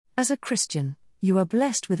As a Christian, you are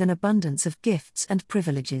blessed with an abundance of gifts and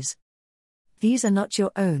privileges. These are not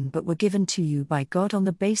your own but were given to you by God on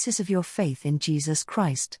the basis of your faith in Jesus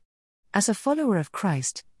Christ. As a follower of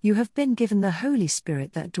Christ, you have been given the Holy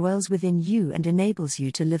Spirit that dwells within you and enables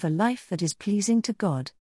you to live a life that is pleasing to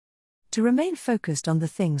God. To remain focused on the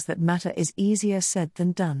things that matter is easier said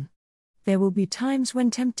than done. There will be times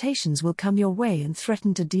when temptations will come your way and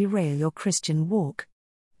threaten to derail your Christian walk.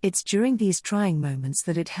 It's during these trying moments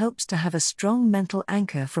that it helps to have a strong mental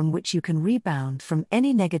anchor from which you can rebound from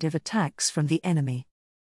any negative attacks from the enemy.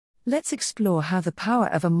 Let's explore how the power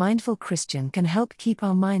of a mindful Christian can help keep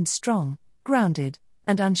our minds strong, grounded,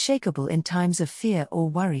 and unshakable in times of fear or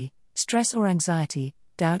worry, stress or anxiety,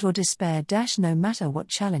 doubt or despair. No matter what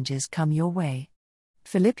challenges come your way.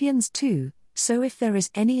 Philippians 2. So if there is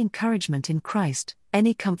any encouragement in Christ,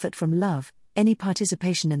 any comfort from love, any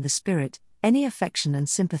participation in the Spirit, any affection and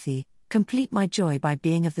sympathy, complete my joy by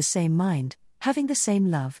being of the same mind, having the same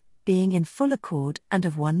love, being in full accord and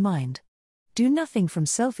of one mind. Do nothing from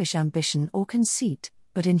selfish ambition or conceit,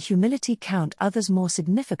 but in humility count others more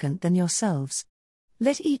significant than yourselves.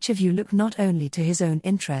 Let each of you look not only to his own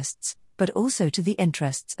interests, but also to the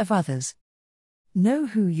interests of others. Know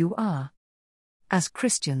who you are. As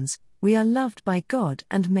Christians, we are loved by God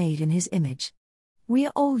and made in His image. We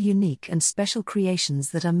are all unique and special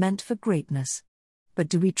creations that are meant for greatness. But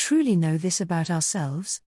do we truly know this about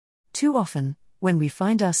ourselves? Too often, when we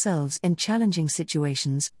find ourselves in challenging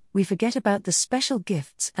situations, we forget about the special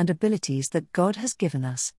gifts and abilities that God has given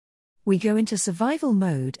us. We go into survival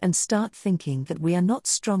mode and start thinking that we are not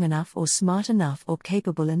strong enough or smart enough or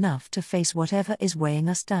capable enough to face whatever is weighing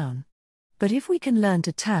us down. But if we can learn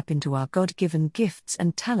to tap into our God-given gifts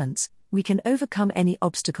and talents, we can overcome any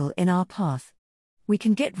obstacle in our path. We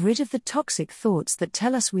can get rid of the toxic thoughts that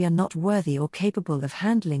tell us we are not worthy or capable of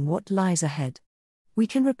handling what lies ahead. We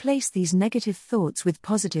can replace these negative thoughts with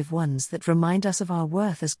positive ones that remind us of our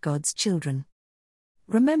worth as God's children.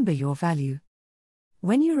 Remember your value.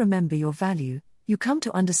 When you remember your value, you come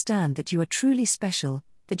to understand that you are truly special,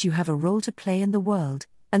 that you have a role to play in the world,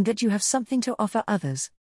 and that you have something to offer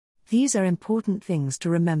others. These are important things to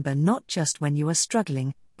remember not just when you are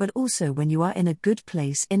struggling, but also when you are in a good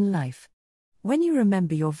place in life. When you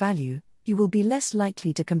remember your value, you will be less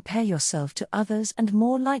likely to compare yourself to others and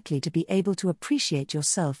more likely to be able to appreciate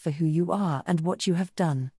yourself for who you are and what you have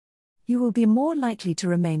done. You will be more likely to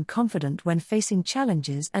remain confident when facing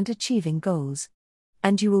challenges and achieving goals.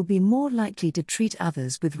 And you will be more likely to treat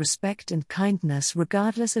others with respect and kindness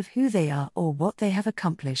regardless of who they are or what they have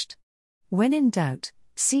accomplished. When in doubt,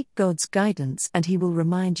 seek God's guidance and He will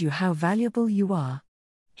remind you how valuable you are.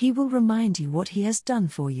 He will remind you what He has done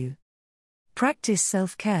for you. Practice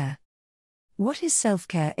self-care. What is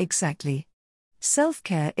self-care exactly?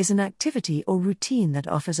 Self-care is an activity or routine that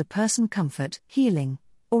offers a person comfort, healing,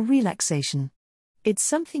 or relaxation. It's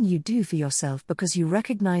something you do for yourself because you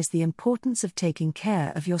recognize the importance of taking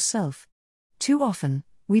care of yourself. Too often,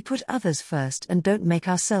 we put others first and don't make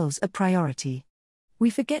ourselves a priority. We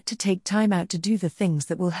forget to take time out to do the things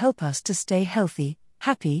that will help us to stay healthy,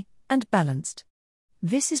 happy, and balanced.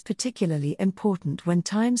 This is particularly important when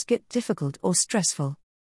times get difficult or stressful.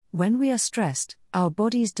 When we are stressed, our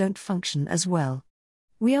bodies don't function as well.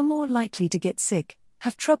 We are more likely to get sick,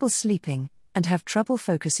 have trouble sleeping, and have trouble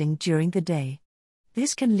focusing during the day.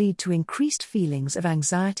 This can lead to increased feelings of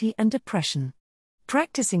anxiety and depression.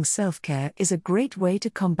 Practicing self-care is a great way to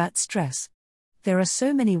combat stress. There are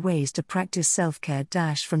so many ways to practice self-care,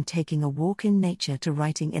 from taking a walk in nature to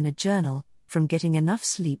writing in a journal, from getting enough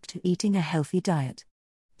sleep to eating a healthy diet.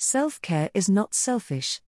 Self-care is not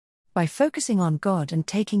selfish. By focusing on God and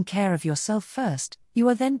taking care of yourself first, you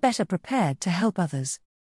are then better prepared to help others.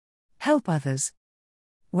 Help others.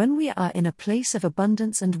 When we are in a place of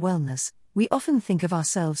abundance and wellness, we often think of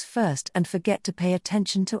ourselves first and forget to pay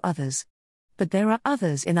attention to others. But there are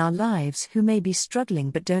others in our lives who may be struggling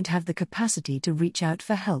but don't have the capacity to reach out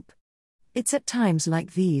for help. It's at times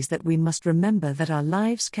like these that we must remember that our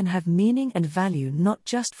lives can have meaning and value not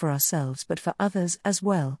just for ourselves but for others as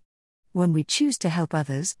well. When we choose to help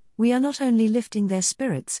others, we are not only lifting their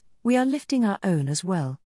spirits, we are lifting our own as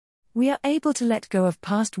well. We are able to let go of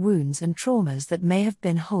past wounds and traumas that may have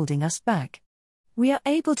been holding us back. We are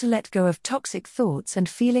able to let go of toxic thoughts and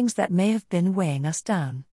feelings that may have been weighing us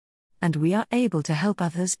down. And we are able to help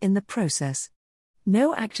others in the process.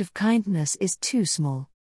 No act of kindness is too small.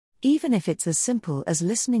 Even if it's as simple as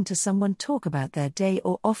listening to someone talk about their day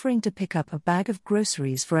or offering to pick up a bag of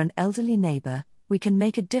groceries for an elderly neighbor, we can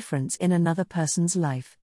make a difference in another person's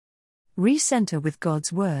life. Recenter with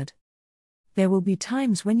God's Word. There will be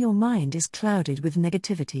times when your mind is clouded with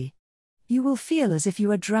negativity. You will feel as if you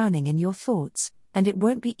are drowning in your thoughts, and it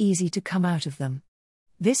won't be easy to come out of them.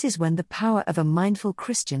 This is when the power of a mindful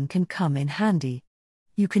Christian can come in handy.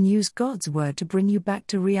 You can use God's word to bring you back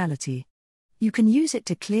to reality. You can use it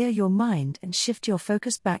to clear your mind and shift your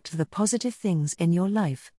focus back to the positive things in your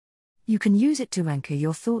life. You can use it to anchor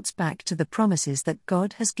your thoughts back to the promises that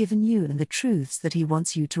God has given you and the truths that He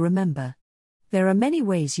wants you to remember. There are many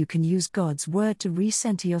ways you can use God's word to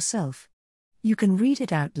recenter yourself. You can read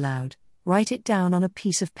it out loud, write it down on a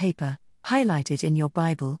piece of paper, highlight it in your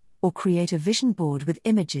Bible, or create a vision board with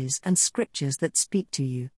images and scriptures that speak to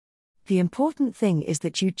you. The important thing is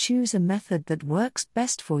that you choose a method that works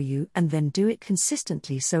best for you and then do it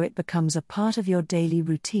consistently so it becomes a part of your daily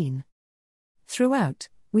routine. Throughout,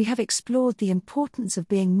 we have explored the importance of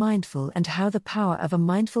being mindful and how the power of a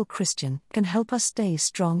mindful Christian can help us stay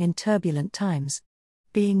strong in turbulent times.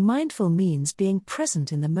 Being mindful means being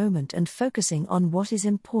present in the moment and focusing on what is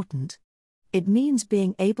important. It means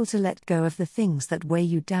being able to let go of the things that weigh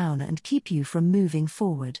you down and keep you from moving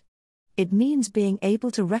forward. It means being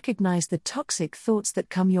able to recognize the toxic thoughts that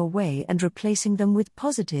come your way and replacing them with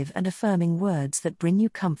positive and affirming words that bring you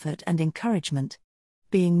comfort and encouragement.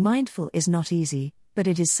 Being mindful is not easy, but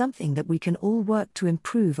it is something that we can all work to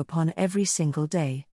improve upon every single day.